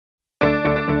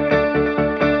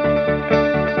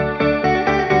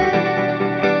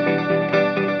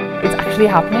literally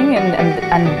happening,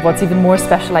 and what's even more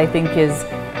special, I think, is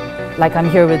like I'm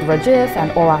here with Rajiv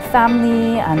and all our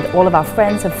family and all of our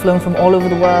friends have flown from all over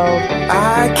the world.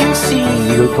 I can see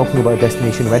you. We were talking about a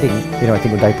destination wedding. You know, I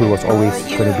think Udaipur was always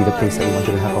going to be the place that we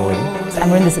wanted to have our wedding. And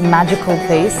we're in this magical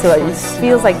place, so it just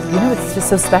feels like, you know, it's just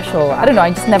so special. I don't know,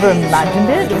 I just never imagined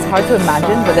it. It was hard to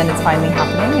imagine, but then it's finally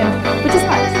happening, and which is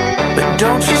nice. But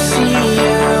don't you see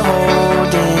you're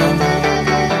holding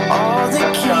all the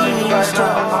keys to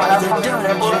all the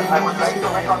dungeons? I would like to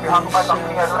make on behalf of my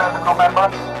company as well as the crew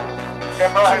members,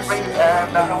 Deborah and Rajiv,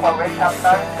 and the room are very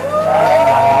happy.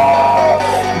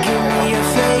 Give me your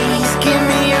face, give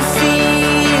me your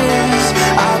fears.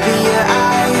 I'll be your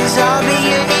eyes, I'll be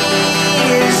your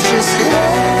ears. Just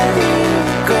let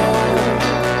it go.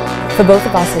 For both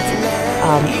of us,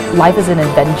 life is an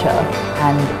adventure,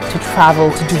 and to travel,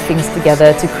 to do things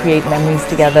together, to create memories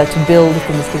together, to build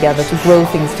things together, to grow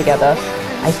things together,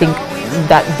 I think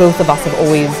that both of us have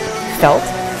always felt.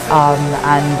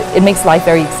 And it makes life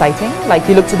very exciting. Like,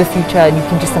 you look to the future and you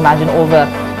can just imagine all the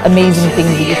amazing things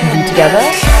that you can do together.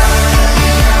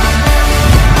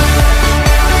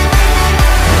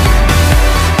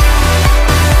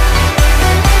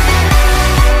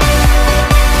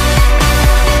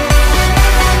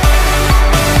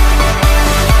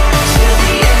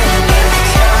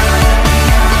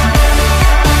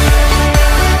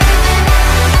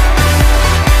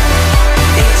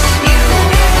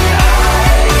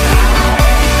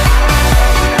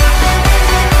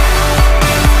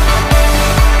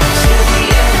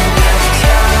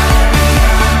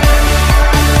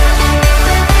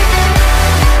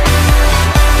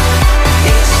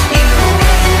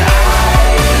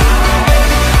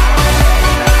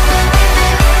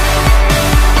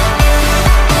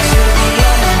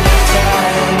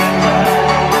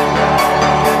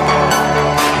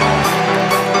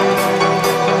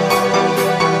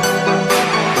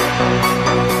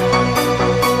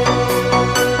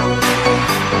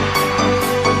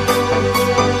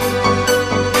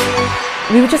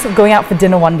 We were just going out for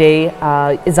dinner one day,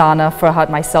 Izana, Farhad,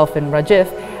 myself and Rajiv.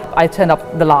 I turned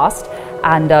up the last,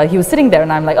 and he was sitting there,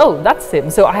 and I'm like, oh, that's him.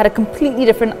 So I had a completely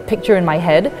different picture in my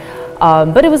head,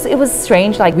 but it was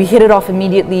strange. Like, we hit it off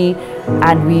immediately,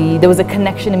 and there was a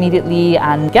connection immediately,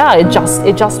 and yeah, it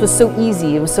just was so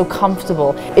easy. It was so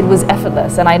comfortable. It was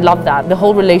effortless, and I loved that. The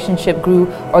whole relationship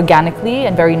grew organically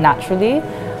and very naturally.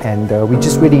 And we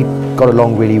just really got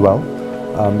along really well.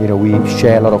 You know, we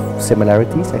share a lot of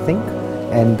similarities, I think.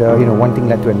 And you know, one thing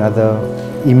led to another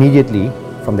immediately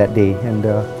from that day, and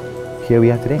here we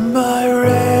are today. My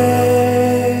red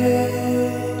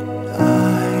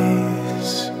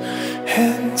eyes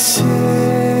and city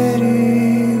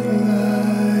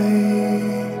lights,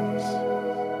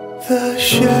 the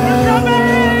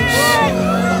shadows.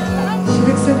 She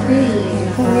looks so pretty.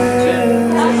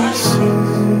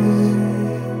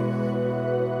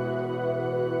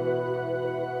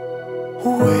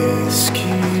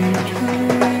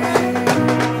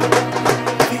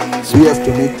 We have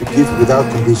to make the gift without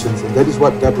conditions, and that is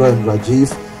what Deborah and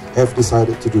Rajiv have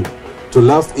decided to do. To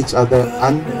love each other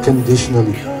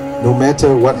unconditionally, no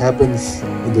matter what happens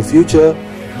in the future,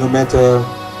 no matter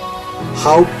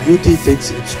how beauty takes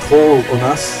its toll on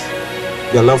us,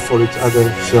 their love for each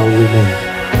other shall remain.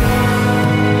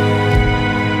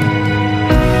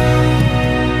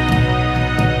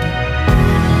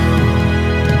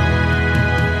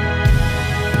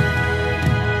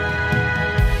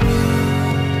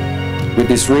 With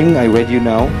this ring I wed you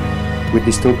now, with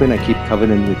this token I keep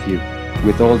covenant with you.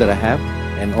 With all that I have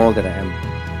and all that I am,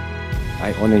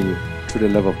 I honor you through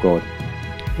the love of God.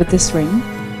 With this ring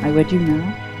I wed you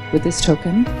now, with this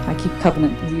token I keep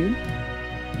covenant with you.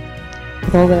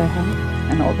 With all that I have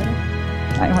and all that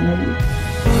I honor you.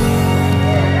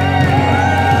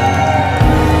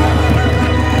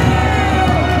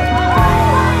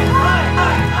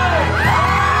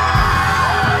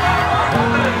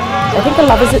 I think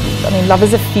love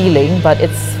is a feeling, but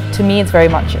to me it's very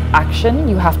much action.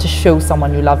 You have to show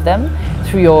someone you love them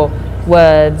through your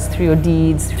words, through your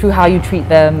deeds, through how you treat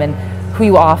them and who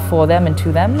you are for them and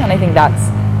to them. And I think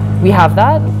we have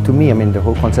that. To me, I mean, the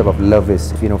whole concept of love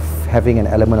is, you know, having an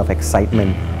element of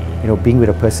excitement, you know, being with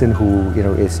a person who, you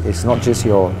know, is not just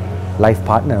your life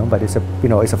partner, but it's a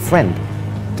friend.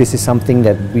 This is something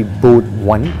that we both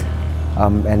want,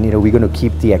 and you know, we're going to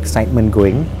keep the excitement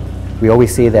going. We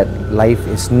always say that life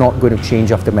is not going to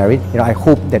change after marriage. You know, I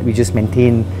hope that we just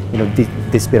maintain, you know,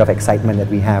 this bit of excitement that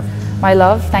we have. My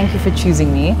love, thank you for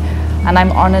choosing me, and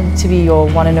I'm honored to be your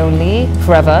one and only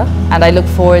forever. And I look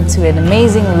forward to an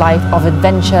amazing life of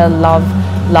adventure, love,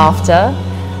 laughter,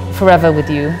 forever with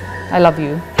you. I love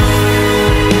you.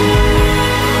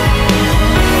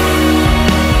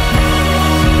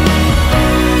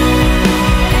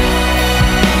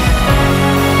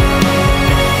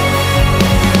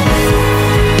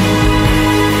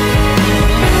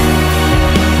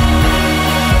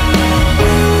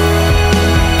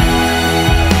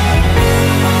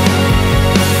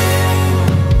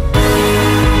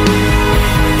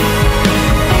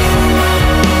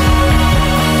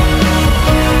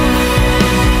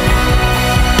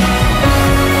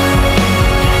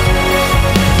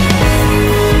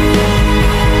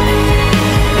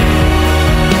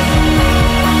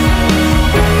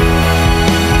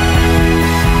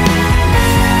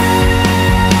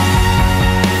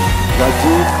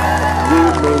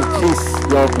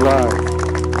 of life.